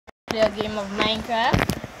play a game of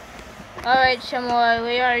Minecraft. Alright, Shamoy,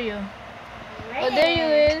 where are you? Right. Oh, there you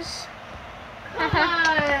is. Come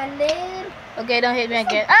on, dude. Okay, don't hit me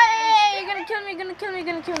again. Hey, you're gonna kill me, you're gonna kill me, you're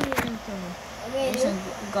gonna kill me, you're gonna kill me. Okay, Some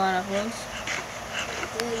god apples.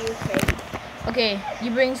 dude, you crazy. Okay,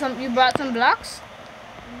 you brought some blocks?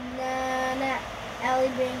 Nah. Ellie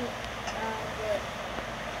bring good.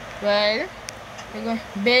 Well, we're gonna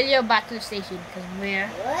build your battle station because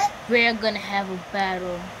we're gonna have a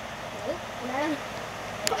battle. Nah.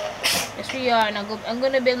 Yes, we are. Now I'm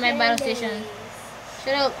gonna build my battle Days. station.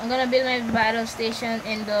 Shut up! I'm gonna build my battle station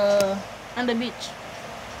on the beach.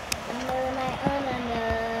 I'm building my own on the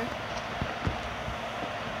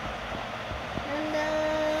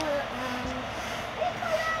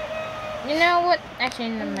You know what? Actually,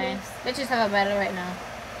 no man. Let's just have a battle right now.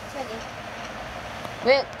 Okay.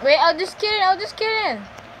 Wait! I'll just kidding. You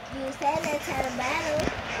said let's have a battle.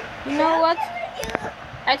 You know what?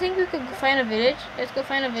 I think we could find a village. Let's go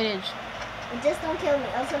find a village. But just don't kill me,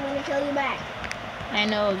 else I'm gonna kill you back. I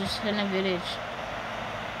know, just find a village.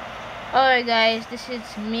 Alright guys, this is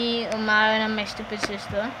me, Omarion, and my stupid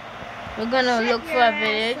sister. We're gonna look for a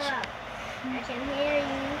village. I can hear you.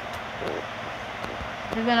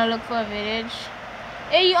 We're gonna look for a village.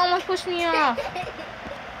 Hey, you almost pushed me off.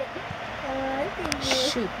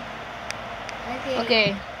 Shoot.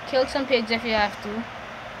 Okay, kill some pigs if you have to.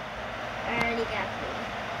 I already got food.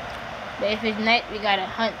 But if it's night, we gotta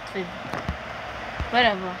hunt for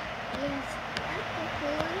whatever. Yes,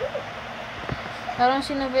 I don't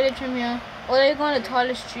see no village from here. Oh, they're going to the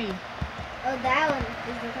tallest tree. oh, that one is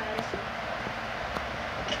the tallest tree.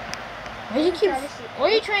 Why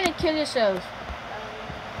are you trying to kill yourself?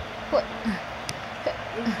 What?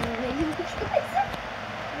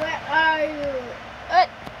 Where are you? What?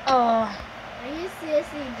 Oh. Are you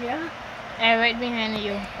seriously drunk? I'm right behind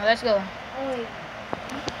you. Well, let's go. Oh my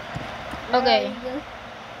God. Okay.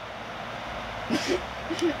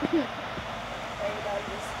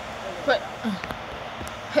 What?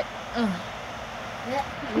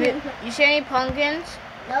 You see any pumpkins?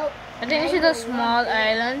 Nope. I think this is a small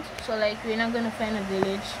island, so like we're not gonna find a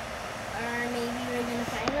village. Or maybe we're gonna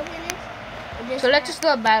find a village. So let's just do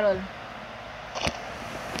a battle.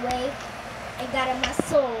 Wait, I got my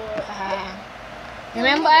sword.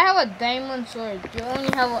 Remember, I have a diamond sword. You only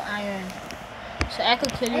have an iron, so I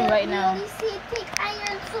could kill you right now. You see, take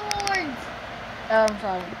iron swords. Oh, I'm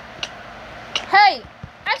sorry. Hey,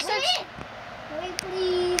 I said. Wait,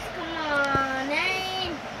 please, come on,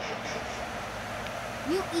 man.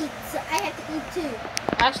 You eat, so I have to eat too.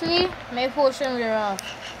 Actually, my potion we're off.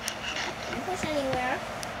 I push anywhere.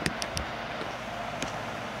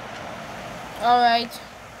 Alright.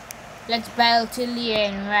 Let's battle till the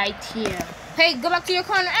end right here. Hey, go back to your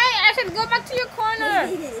corner. Hey, I said go back to your corner.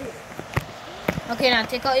 Okay, now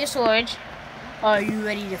take out your sword. Are you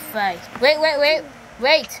ready to fight? Wait.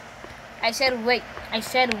 I said wait.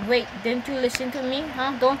 Didn't you listen to me?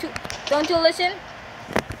 Huh? Don't you listen?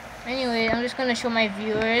 Anyway, I'm just gonna show my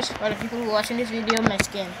viewers or the people who are watching this video my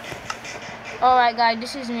skin. Alright guys,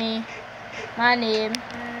 this is me. My name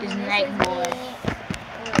is Nightboy.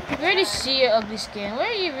 You already see your ugly skin.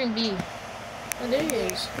 Where you even be? Oh, there he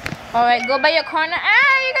is. Alright, go by your corner.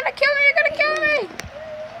 Ah, you're gonna kill me.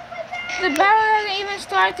 The battle hasn't even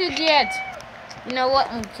started yet. You know what?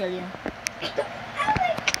 I'm gonna kill you.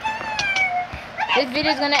 This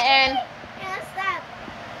video is gonna end. Stop.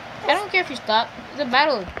 I don't care if you stop. It's a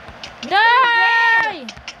battle. Die!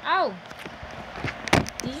 Ow.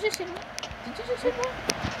 Did you just hit me?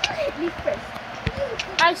 Hit me first.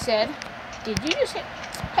 I said, did you just hit?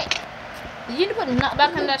 Hey, did you put nut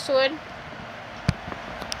back on that sword?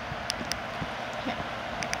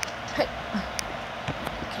 Hey.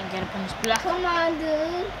 Can't get up on this block. Come on,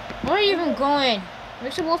 dude. Where are you even going?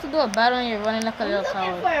 We're supposed to do a battle and you're running like a little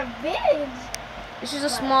I'm looking coward. for a village. This is a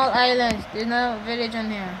small island. There's no village on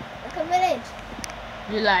here. Like a village.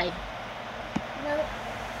 You lie. No.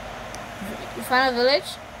 You find a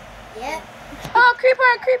village? Yep. Oh,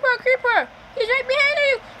 creeper! He's right behind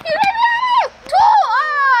you!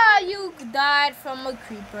 Ah, you died from a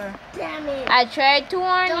creeper. Damn it. I tried to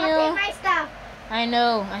warn you. Don't take my stuff. I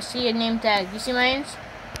know. I see your name tag. You see mine?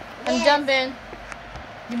 I'm Yes. jumping.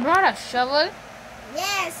 You brought a shovel?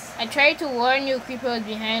 Yes. I tried to warn you creeper was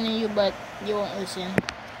behind you, but you won't listen.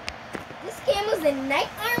 This game was in night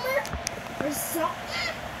armor or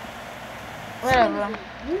something. Whatever.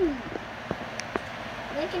 We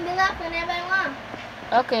can build up whenever I want.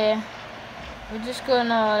 Okay. We're just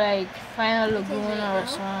gonna like find a lagoon or a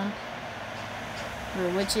swamp. Or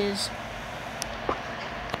witches.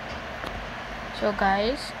 So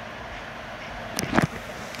guys,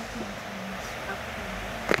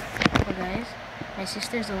 careful, guys. My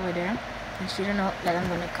sister's over there, and she don't know that I'm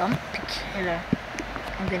gonna come to kill her.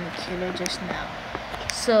 I'm gonna kill her just now.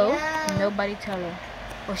 So nobody tell her.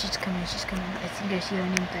 Oh, she's coming. She's coming. I think I see her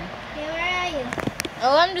name tag. Hey, where are you?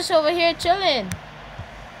 Oh, I'm just over here chilling.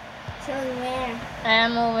 Chilling where?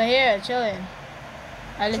 I'm over here chilling.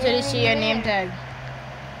 I literally see your name tag.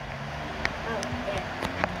 Oh, there.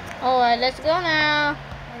 Alright, let's go now.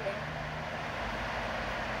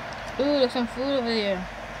 Okay. Ooh, there's some food over there.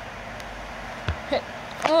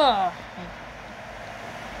 Oh.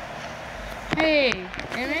 Hey,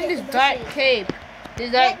 I'm in this dark cave.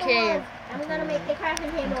 This dark cave. I'm gonna make the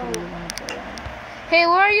crafting table. Hey,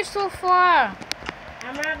 where are you so far?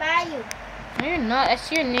 I'm right by you. No, you're not. I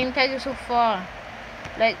see your name tag is so far.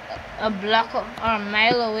 Like a block or a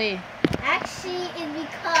mile away. Actually, it's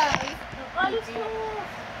because there's no moon.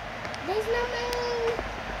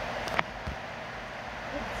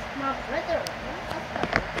 It's my brother.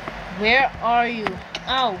 Where are you?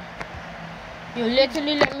 Ow. You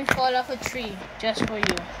literally let me fall off a tree just for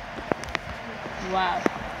you. Wow.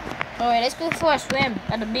 Alright, let's go for a swim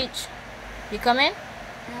at the beach. You coming?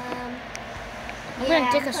 I'm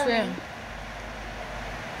gonna take a swim.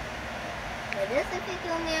 But this, if you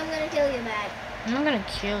kill me, I'm gonna kill you back. I'm not gonna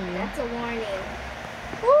kill you. That's a warning.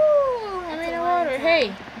 Woo! I'm in the water. Hey,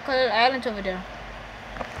 look at a little island over there.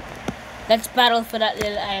 Let's battle for that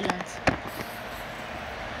little island.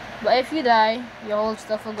 But if you die, your whole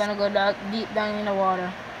stuff are gonna go deep down in the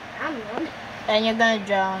water. I'm one. And you're gonna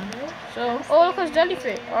drown. So, oh look, it's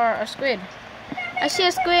jellyfish or a squid. I see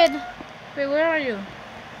a squid. Wait, where are you?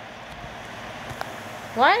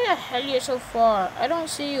 Why the hell are you so far? I don't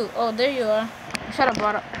see you. Oh, there you are. I should have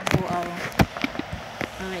brought up a full arrow.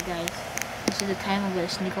 Alright guys, this is the time I'm gonna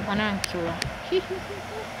sneak up on her and kill her.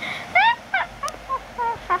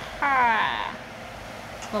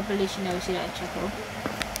 Hopefully she never see that chuckle.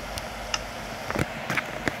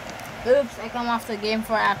 Oops, I come off the game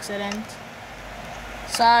for accident.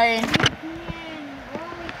 Sorry.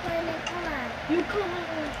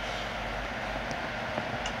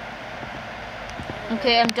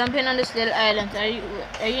 Okay, I'm jumping on this little island. Are you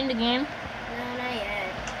in the game? No, not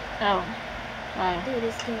yet. Oh. Alright. Do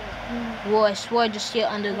this game. Whoa, I swore I just see an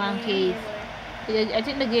underground cave. I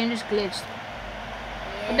think the game just glitched.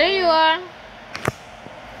 But there you are.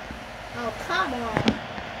 Oh, come on.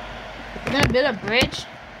 You're gonna build a bridge?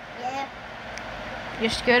 Yeah. You're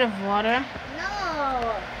scared of water?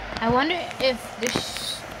 No. I wonder if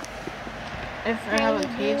this... If I have a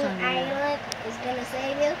cave on there. Island is gonna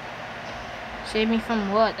save you. Save me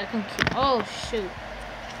from what? I can keep... Oh, shoot.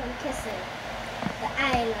 From kissing the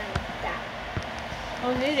island down.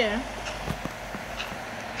 Oh, hey there.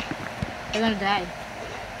 You're gonna die.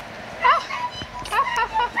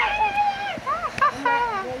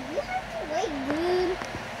 You have to wait, dude.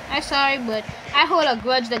 I'm sorry, but I hold a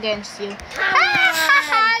grudge against you.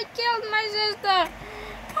 I killed my sister.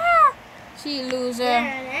 She loser.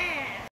 Yeah,